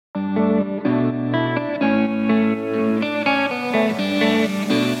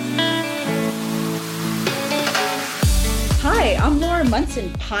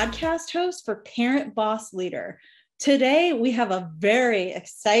Munson, podcast host for Parent Boss Leader. Today, we have a very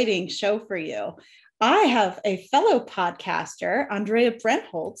exciting show for you. I have a fellow podcaster, Andrea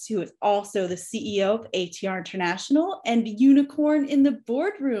Brentholtz, who is also the CEO of ATR International, and Unicorn in the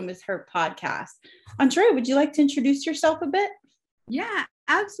Boardroom is her podcast. Andrea, would you like to introduce yourself a bit? Yeah,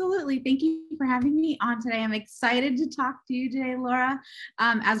 absolutely. Thank you for having me on today. I'm excited to talk to you today, Laura,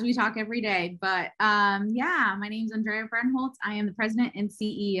 as we talk every day. But yeah, my name is Andrea Brentholtz. I am the president and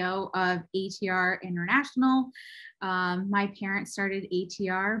CEO of ATR International. My parents started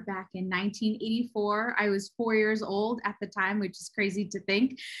ATR back in 1984. I was 4 years old at the time, which is crazy to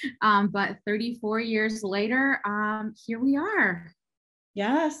think. But 34 years later, here we are.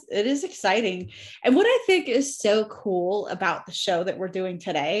 Yes, it is exciting. And what I think is so cool about the show that we're doing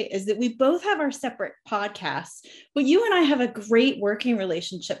today is that we both have our separate podcasts, but you and I have a great working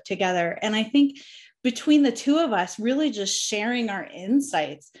relationship together. And I think between the two of us, really just sharing our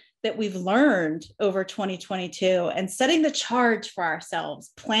insights that we've learned over 2022 and setting the charge for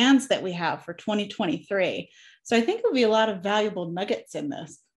ourselves, plans that we have for 2023. So I think there'll be a lot of valuable nuggets in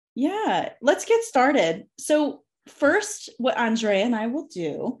this. Yeah, let's get started. So first, what Andrea and I will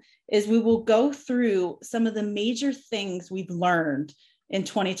do is we will go through some of the major things we've learned in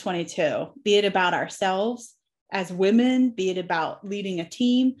 2022, be it about ourselves as women, be it about leading a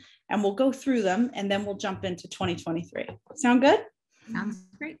team, and we'll go through them and then we'll jump into 2023. Sound good? Sounds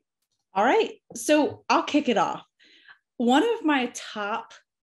great. All right. So I'll kick it off. One of my top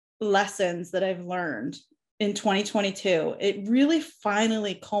lessons that I've learned in 2022, it really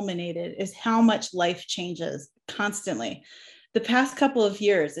finally culminated, is how much life changes constantly. The past couple of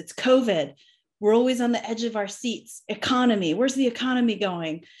years, it's COVID. We're always on the edge of our seats. Economy, where's the economy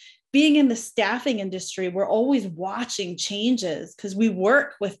going? Being in the staffing industry, we're always watching changes because we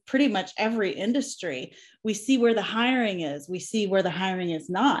work with pretty much every industry. We see where the hiring is. We see where the hiring is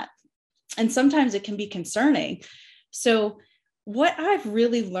not. And sometimes it can be concerning. So what I've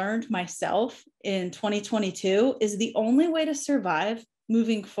really learned myself in 2022 is the only way to survive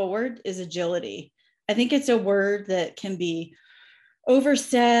moving forward is agility. I think it's a word that can be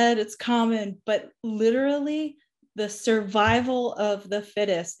oversaid, it's common, but literally the survival of the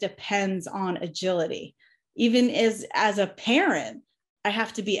fittest depends on agility. Even as a parent, I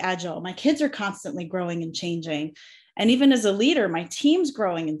have to be agile. My kids are constantly growing and changing. And even as a leader, my team's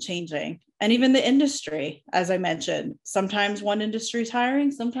growing and changing. And even the industry, as I mentioned, sometimes one industry is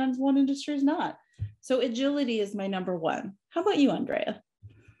hiring, sometimes one industry is not. So agility is my number one. How about you, Andrea?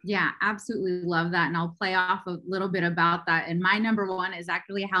 Yeah, absolutely love that. And I'll play off a little bit about that. And my number one is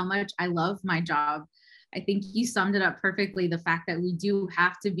actually how much I love my job. I think you summed it up perfectly. The fact that we do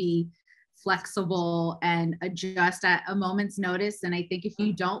have to be flexible and adjust at a moment's notice. And I think if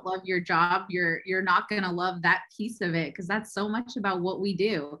you don't love your job, you're not going to love that piece of it, because that's so much about what we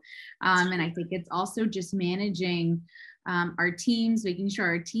do. And I think it's also just managing our teams, making sure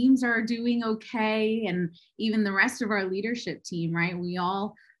our teams are doing okay. And even the rest of our leadership team, right? We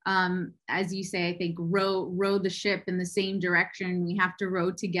all, as you say, I think row the ship in the same direction. We have to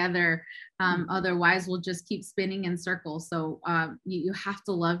row together. Otherwise we'll just keep spinning in circles. So you have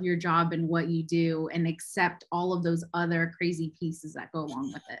to love your job and what you do and accept all of those other crazy pieces that go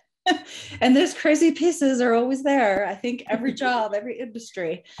along with it. And those crazy pieces are always there. I think every job, every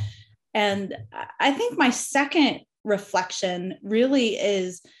industry. And I think my second reflection really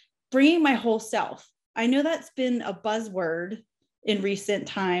is bringing my whole self. I know that's been a buzzword in recent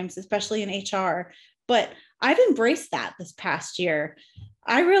times, especially in HR, but I've embraced that this past year.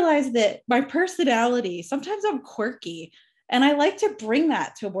 I realized that my personality, sometimes I'm quirky, and I like to bring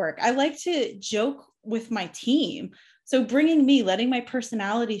that to work. I like to joke with my team. So bringing me, letting my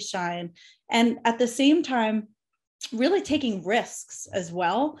personality shine, and at the same time, really taking risks as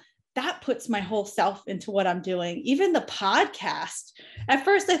well. That puts my whole self into what I'm doing. Even the podcast. At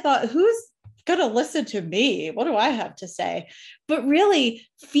first I thought, who's going to listen to me? What do I have to say? But really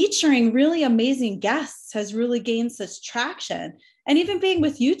featuring really amazing guests has really gained such traction. And even being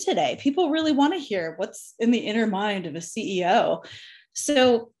with you today, people really want to hear what's in the inner mind of a CEO.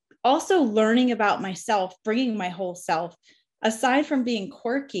 So also learning about myself, bringing my whole self, aside from being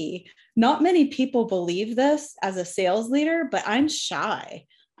quirky, not many people believe this as a sales leader, but I'm shy.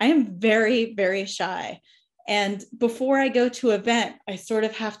 I am very, very shy. And before I go to an event, I sort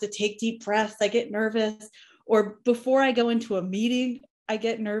of have to take deep breaths. I get nervous. Or before I go into a meeting, I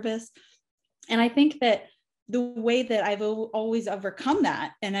get nervous. And I think that the way that I've always overcome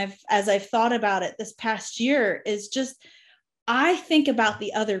that, and as I've thought about it this past year, is just, I think about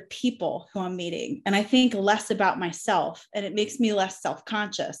the other people who I'm meeting, and I think less about myself, and it makes me less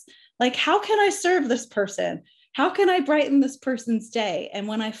self-conscious. Like, how can I serve this person? how can I brighten this person's day? And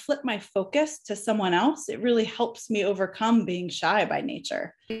when I flip my focus to someone else, it really helps me overcome being shy by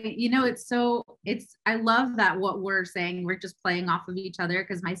nature. I love that what we're saying, we're just playing off of each other,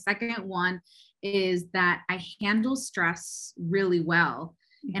 because my second one is that I handle stress really well.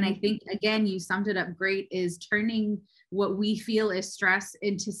 Mm-hmm. And I think, again, you summed it up great, is turning what we feel is stress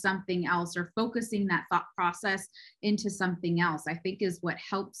into something else, or focusing that thought process into something else, I think is what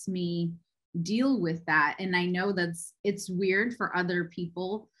helps me deal with that. And I know it's weird for other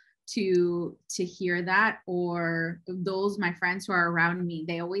people to hear that, or those, my friends who are around me,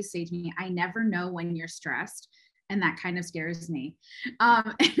 they always say to me, I never know when you're stressed. And that kind of scares me.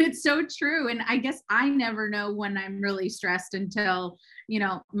 And it's so true. And I guess I never know when I'm really stressed until,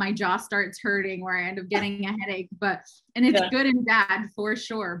 my jaw starts hurting, where I end up getting a headache. And it's good and bad for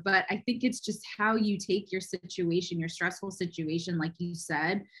sure. But I think it's just how you take your situation, your stressful situation, like you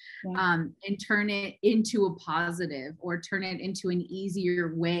said, and turn it into a positive, or turn it into an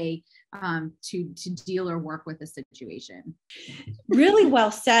easier way to deal or work with a situation. Really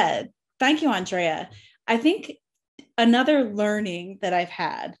well said. Thank you, Andrea. I think another learning that I've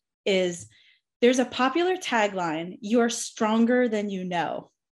had is there's a popular tagline, "You are stronger than you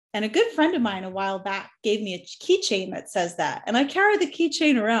know." And a good friend of mine a while back gave me a keychain that says that. And I carry the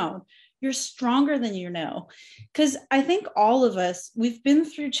keychain around. You're stronger than you know. Because I think all of us, we've been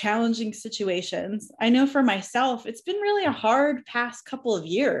through challenging situations. I know for myself, it's been really a hard past couple of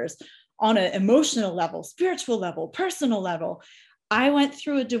years on an emotional level, spiritual level, personal level. I went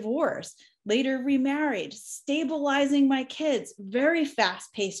through a divorce, later remarried, stabilizing my kids, very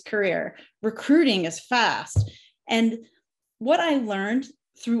fast-paced career. Recruiting is fast. And what I learned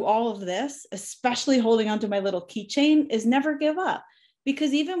through all of this, especially holding onto my little keychain, is never give up.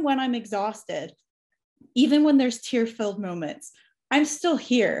 Because even when I'm exhausted, even when there's tear-filled moments, I'm still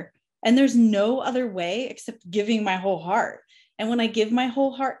here. And there's no other way except giving my whole heart. And when I give my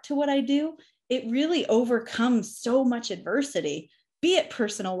whole heart to what I do, it really overcomes so much adversity, be it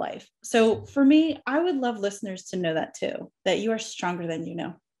personal life. So for me, I would love listeners to know that too, that you are stronger than you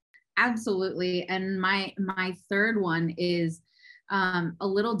know. Absolutely. And my third one is a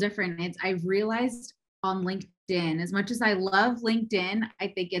little different. I've realized on LinkedIn, as much as I love LinkedIn, I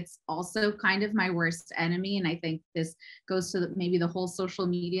think it's also kind of my worst enemy. And I think this goes to maybe the whole social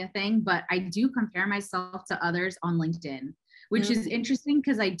media thing, but I do compare myself to others on LinkedIn, which is interesting,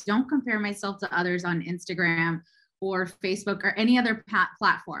 because I don't compare myself to others on Instagram or Facebook or any other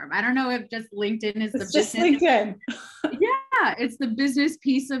platform. I don't know if just LinkedIn is the business. LinkedIn. Yeah, it's the business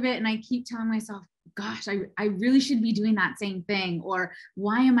piece of it. And I keep telling myself, gosh, I really should be doing that same thing. Or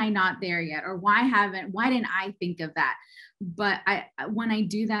why am I not there yet? Or why didn't I think of that? But when I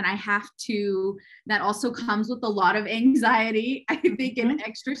do that, that also comes with a lot of anxiety, I think, and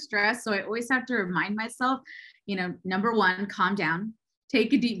extra stress. So I always have to remind myself, number one, calm down,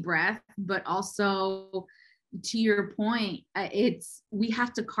 take a deep breath, but also, to your point, we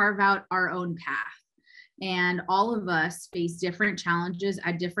have to carve out our own path. And all of us face different challenges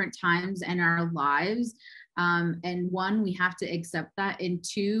at different times in our lives. And one, we have to accept that. And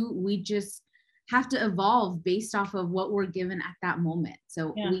two, we just have to evolve based off of what we're given at that moment.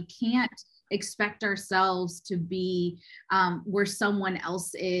 So we can't expect ourselves to be where someone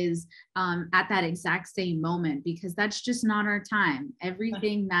else is at that exact same moment, because that's just not our time.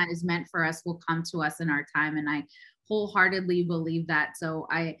 Everything that is meant for us will come to us in our time. And I wholeheartedly believe that. So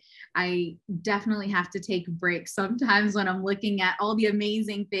I definitely have to take breaks sometimes when I'm looking at all the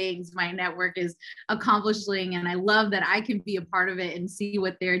amazing things my network is accomplishing. And I love that I can be a part of it and see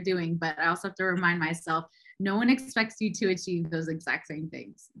what they're doing. But I also have to remind myself, no one expects you to achieve those exact same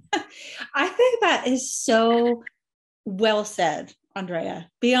things. I think that is so well said, Andrea,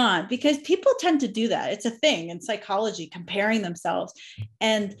 beyond, because people tend to do that. It's a thing in psychology, comparing themselves.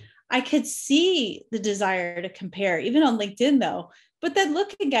 And I could see the desire to compare, even on LinkedIn though, but then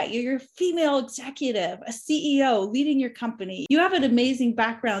looking at you, you're a female executive, a CEO leading your company. You have an amazing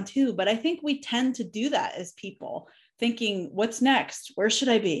background too, but I think we tend to do that as people, thinking, what's next? Where should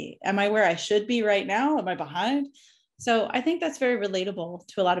I be? Am I where I should be right now? Am I behind? So I think that's very relatable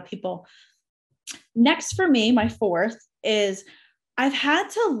to a lot of people. Next for me, my fourth is I've had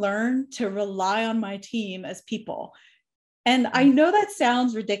to learn to rely on my team as people. And I know that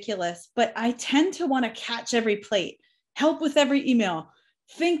sounds ridiculous, but I tend to want to catch every plate, help with every email,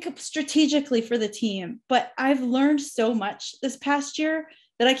 think strategically for the team. But I've learned so much this past year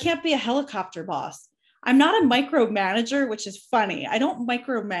that I can't be a helicopter boss. I'm not a micromanager, which is funny. I don't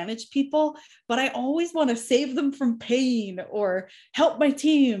micromanage people, but I always want to save them from pain or help my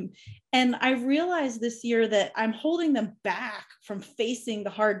team. And I realized this year that I'm holding them back from facing the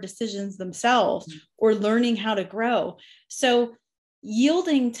hard decisions themselves or learning how to grow. So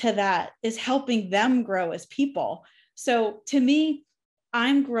yielding to that is helping them grow as people. So to me,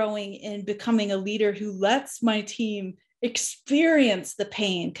 I'm growing in becoming a leader who lets my team experience the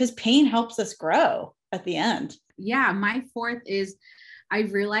pain, because pain helps us grow at the end. Yeah, my fourth is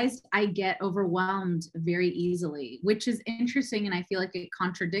I've realized I get overwhelmed very easily, which is interesting. And I feel like it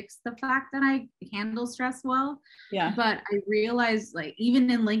contradicts the fact that I handle stress well. Yeah. But I realize, like, even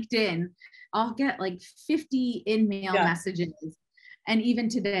in LinkedIn, I'll get like 50 in-mail messages. And even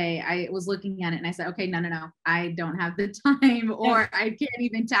today, I was looking at it and I said, okay, no, I don't have the time, or I can't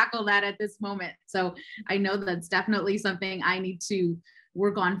even tackle that at this moment. So I know that's definitely something I need to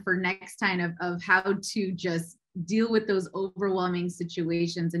work on for next time, of how to just deal with those overwhelming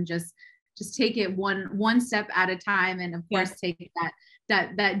situations and just take it one step at a time. And of course, take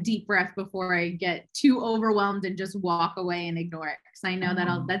that deep breath before I get too overwhelmed and just walk away and ignore it. Because I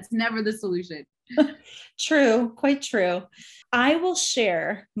know that's never the solution. True, quite true. I will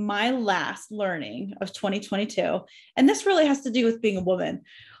share my last learning of 2022. And this really has to do with being a woman.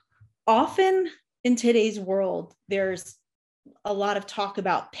 Often in today's world, there's a lot of talk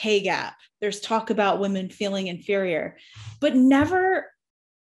about pay gap. There's talk about women feeling inferior, but never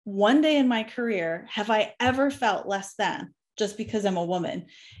one day in my career have I ever felt less than just because I'm a woman.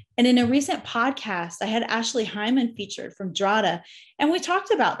 And in a recent podcast, I had Ashley Hyman featured from Drada, and we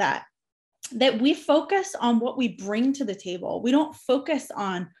talked about that we focus on what we bring to the table. We don't focus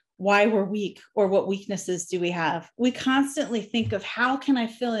on why we're weak or what weaknesses do we have. We constantly think of how can I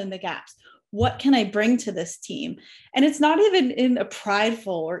fill in the gaps? What can I bring to this team? And it's not even in a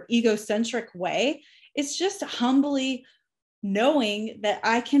prideful or egocentric way. It's just humbly knowing that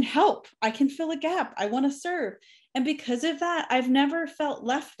I can help. I can fill a gap. I want to serve. And because of that, I've never felt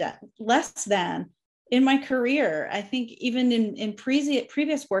less than in my career. I think even in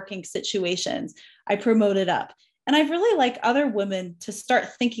previous working situations, I promoted up. And I'd really like other women to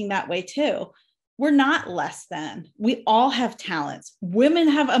start thinking that way too. We're not less than. We all have talents. Women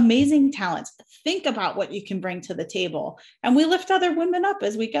have amazing talents. Think about what you can bring to the table. And we lift other women up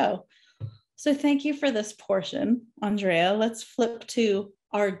as we go. So thank you for this portion, Andrea. Let's flip to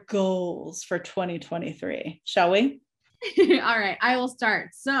our goals for 2023, shall we? All right, I will start.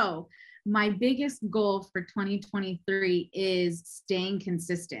 So my biggest goal for 2023 is staying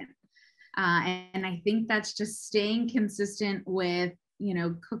consistent. And I think that's just staying consistent with,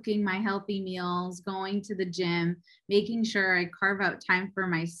 cooking my healthy meals, going to the gym, making sure I carve out time for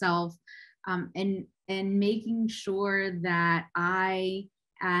myself, and making sure that I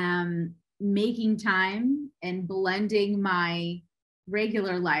am making time and blending my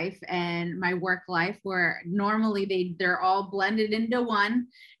regular life and my work life, where normally they're all blended into one,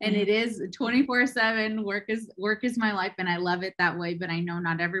 and it is 24/7. Work is my life, and I love it that way. But I know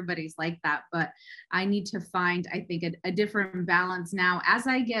not everybody's like that, but I need to find, I think, a different balance now as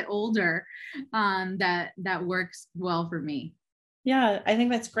I get older, that works well for me. Yeah, I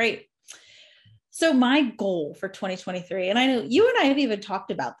think that's great. So my goal for 2023, and I know you and I have even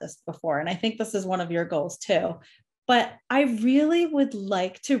talked about this before, and I think this is one of your goals too, but I really would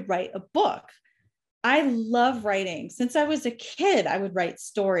like to write a book. I love writing. Since I was a kid, I would write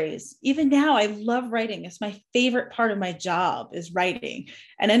stories. Even now, I love writing. It's my favorite part of my job is writing.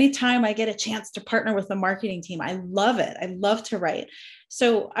 And anytime I get a chance to partner with the marketing team, I love it. I love to write.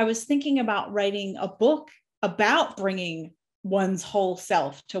 So I was thinking about writing a book about bringing one's whole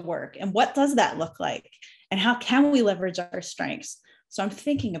self to work. And what does that look like? And how can we leverage our strengths? So I'm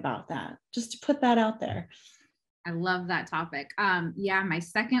thinking about that, just to put that out there. I love that topic. My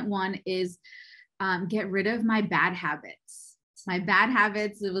second one is get rid of my bad habits. My bad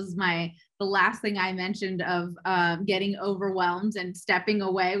habits, it was the last thing I mentioned of getting overwhelmed and stepping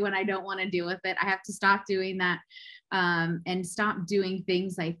away when I don't want to deal with it. I have to stop doing that, and stop doing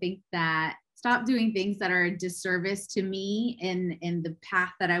things that are a disservice to me in the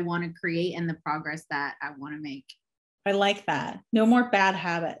path that I want to create and the progress that I want to make. I like that. No more bad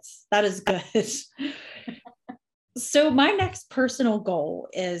habits. That is good. So my next personal goal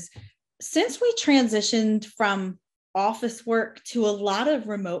is, since we transitioned from office work to a lot of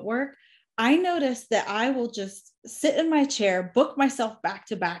remote work, I noticed that I will just sit in my chair, book myself back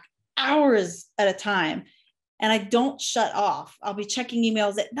to back hours at a time, and I don't shut off. I'll be checking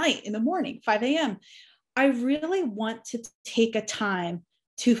emails at night, in the morning, 5 a.m. I really want to take a time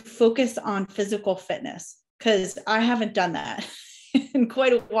to focus on physical fitness, because I haven't done that in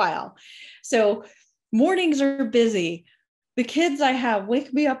quite a while. So mornings are busy. The kids I have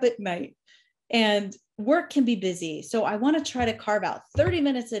wake me up at night. And work can be busy. So I want to try to carve out 30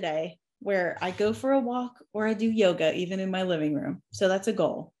 minutes a day where I go for a walk or I do yoga, even in my living room. So that's a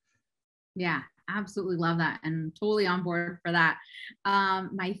goal. Yeah, absolutely love that and totally on board for that.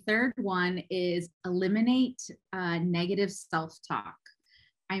 My third one is eliminate negative self-talk.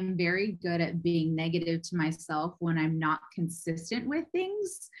 I'm very good at being negative to myself when I'm not consistent with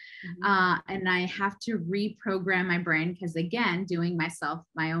things. And I have to reprogram my brain because, again, doing myself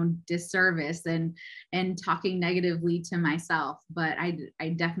my own disservice and talking negatively to myself. But I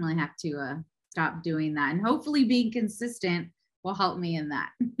definitely have to stop doing that. And hopefully being consistent will help me in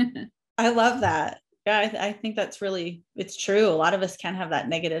that. I love that. Yeah, I think that's really, it's true. A lot of us can have that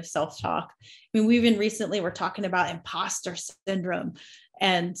negative self-talk. I mean, we even recently were talking about imposter syndrome.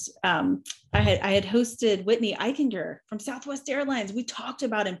 And I had hosted Whitney Eichinger from Southwest Airlines. We talked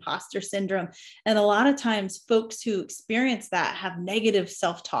about imposter syndrome. And a lot of times folks who experience that have negative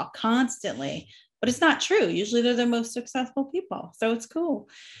self-talk constantly, but it's not true. Usually they're the most successful people. So it's cool.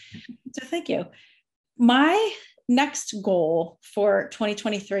 So thank you. My next goal for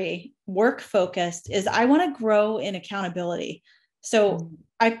 2023, work focused, is I want to grow in accountability. So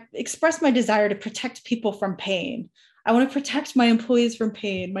I expressed my desire to protect people from pain. I want to protect my employees from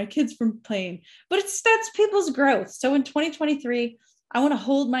pain, my kids from pain, but that's people's growth. So in 2023, I want to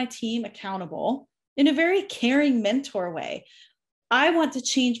hold my team accountable in a very caring mentor way. I want to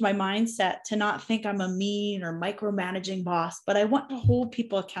change my mindset to not think I'm a mean or micromanaging boss, but I want to hold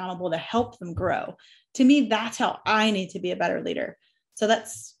people accountable to help them grow. To me, that's how I need to be a better leader. So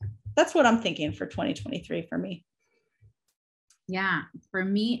that's what I'm thinking for 2023 for me. Yeah, for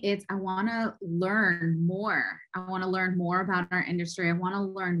me, I want to learn more. I want to learn more about our industry. I want to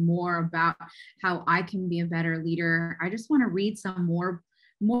learn more about how I can be a better leader. I just want to read some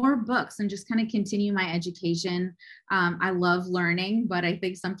more books and just kind of continue my education. I love learning, but I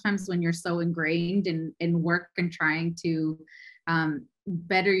think sometimes when you're so ingrained in work and trying to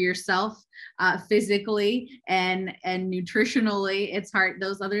better yourself physically and nutritionally, it's hard.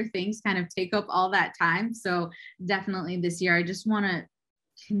 Those other things kind of take up all that time. So definitely this year, I just want to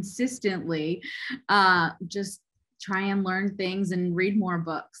consistently just try and learn things and read more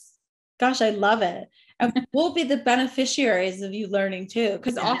books. Gosh, I love it. And we'll be the beneficiaries of you learning too.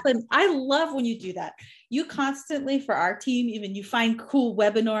 Because often I love when you do that. You constantly, for our team, even you find cool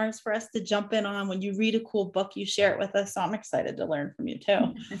webinars for us to jump in on. When you read a cool book, you share it with us. So I'm excited to learn from you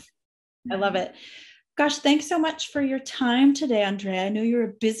too. I love it. Gosh, thanks so much for your time today, Andrea. I know you're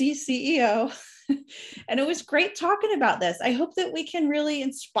a busy CEO. And it was great talking about this. I hope that we can really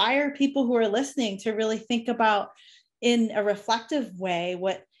inspire people who are listening to really think about, in a reflective way,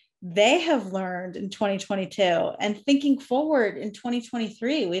 what they have learned in 2022 and thinking forward in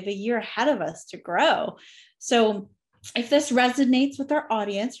 2023. We have a year ahead of us to grow. So if this resonates with our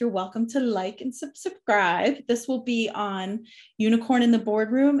audience, you're welcome to like and subscribe. This will be on Unicorn in the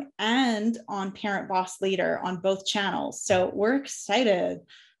Boardroom and on Parent Boss Leader on both channels. So we're excited.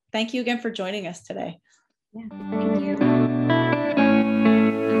 Thank you again for joining us today. Yeah, thank you.